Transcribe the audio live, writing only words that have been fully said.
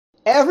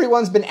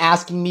Everyone's been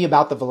asking me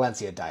about the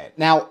Valencia diet.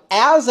 Now,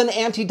 as an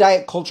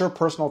anti-diet culture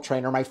personal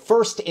trainer, my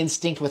first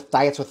instinct with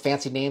diets with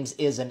fancy names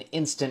is an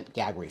instant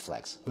gag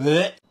reflex.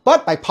 Blech.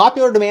 But by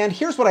popular demand,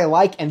 here's what I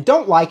like and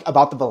don't like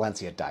about the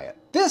Valencia diet.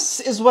 This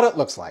is what it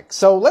looks like.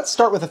 So let's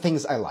start with the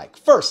things I like.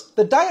 First,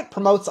 the diet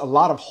promotes a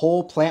lot of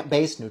whole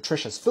plant-based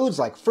nutritious foods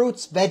like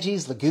fruits,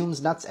 veggies,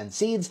 legumes, nuts, and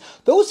seeds.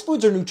 Those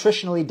foods are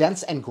nutritionally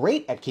dense and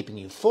great at keeping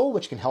you full,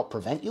 which can help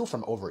prevent you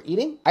from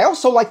overeating. I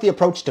also like the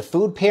approach to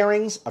food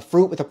pairings, a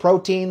fruit with a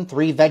protein,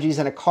 3 veggies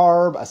and a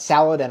carb, a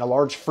salad and a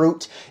large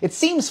fruit. It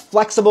seems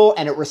flexible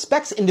and it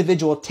respects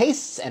individual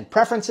tastes and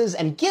preferences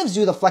and gives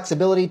you the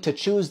flexibility to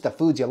choose the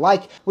foods you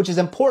like, which is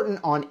important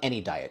on any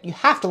diet. You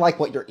have to like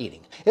what you're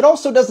eating. It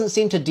also doesn't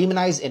seem to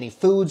demonize any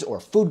foods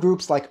or food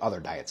groups like other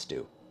diets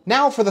do.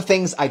 Now for the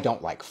things I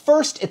don't like.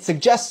 First, it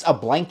suggests a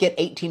blanket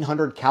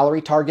 1,800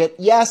 calorie target.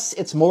 Yes,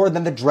 it's more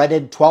than the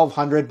dreaded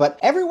 1,200, but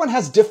everyone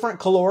has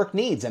different caloric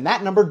needs, and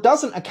that number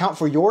doesn't account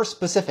for your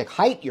specific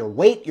height, your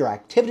weight, your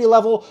activity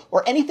level,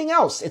 or anything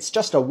else. It's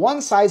just a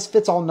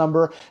one-size-fits-all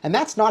number, and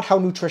that's not how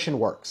nutrition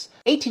works.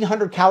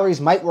 1,800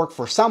 calories might work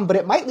for some, but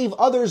it might leave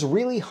others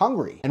really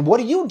hungry. And what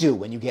do you do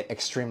when you get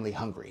extremely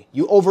hungry?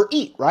 You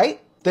overeat,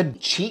 right? The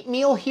cheat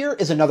meal here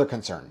is another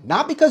concern.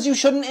 Not because you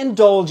shouldn't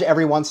indulge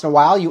every once in a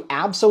while, you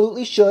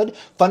absolutely should.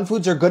 Fun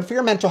foods are good for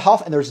your mental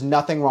health and there's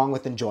nothing wrong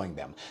with enjoying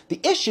them. The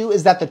issue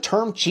is that the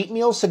term cheat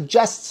meal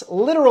suggests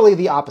literally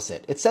the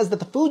opposite. It says that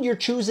the food you're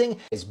choosing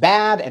is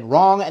bad and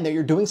wrong and that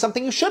you're doing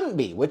something you shouldn't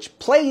be, which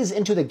plays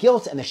into the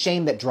guilt and the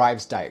shame that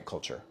drives diet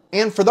culture.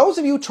 And for those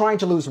of you trying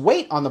to lose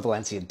weight on the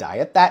Valencia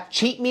diet, that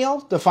cheat meal,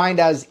 defined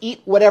as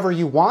eat whatever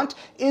you want,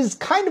 is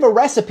kind of a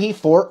recipe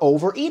for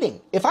overeating.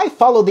 If I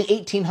follow the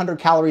 1,800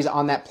 calories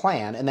on that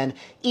plan and then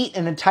eat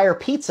an entire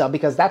pizza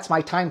because that's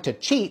my time to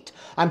cheat,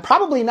 I'm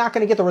probably not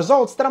going to get the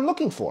results that I'm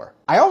looking for.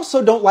 I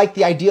also don't like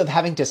the idea of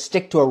having to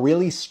stick to a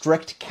really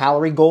strict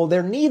calorie goal.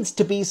 There needs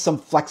to be some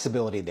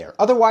flexibility there.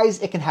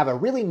 Otherwise, it can have a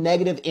really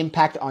negative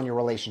impact on your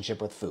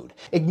relationship with food.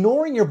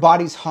 Ignoring your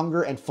body's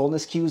hunger and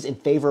fullness cues in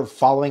favor of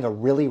following a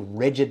really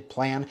rigid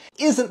plan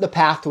isn't the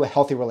path to a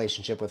healthy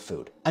relationship with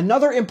food.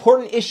 Another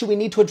important issue we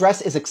need to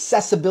address is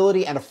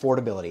accessibility and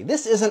affordability.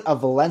 This isn't a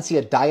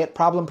Valencia diet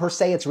problem per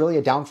se, it's really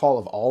a downfall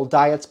of all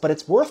diets, but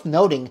it's worth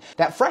noting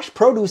that fresh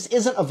produce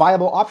isn't a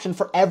viable option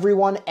for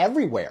everyone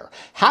everywhere.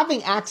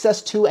 Having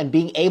access to and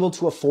being able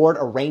to afford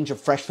a range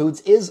of fresh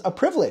foods is a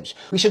privilege.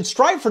 We should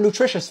strive for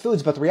nutritious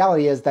foods, but the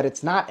reality is that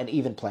it's not an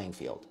even playing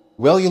field.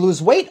 Will you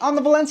lose weight on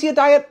the Valencia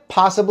diet?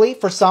 Possibly,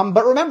 for some,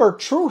 but remember,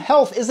 true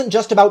health isn't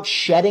just about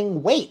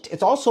shedding weight.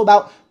 It's also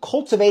about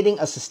cultivating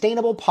a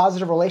sustainable,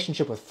 positive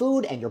relationship with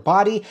food and your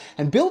body,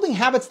 and building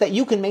habits that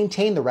you can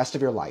maintain the rest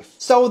of your life.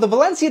 So the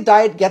Valencia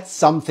diet gets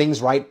some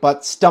things right,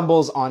 but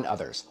stumbles on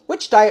others.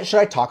 Which diet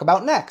should I talk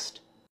about next?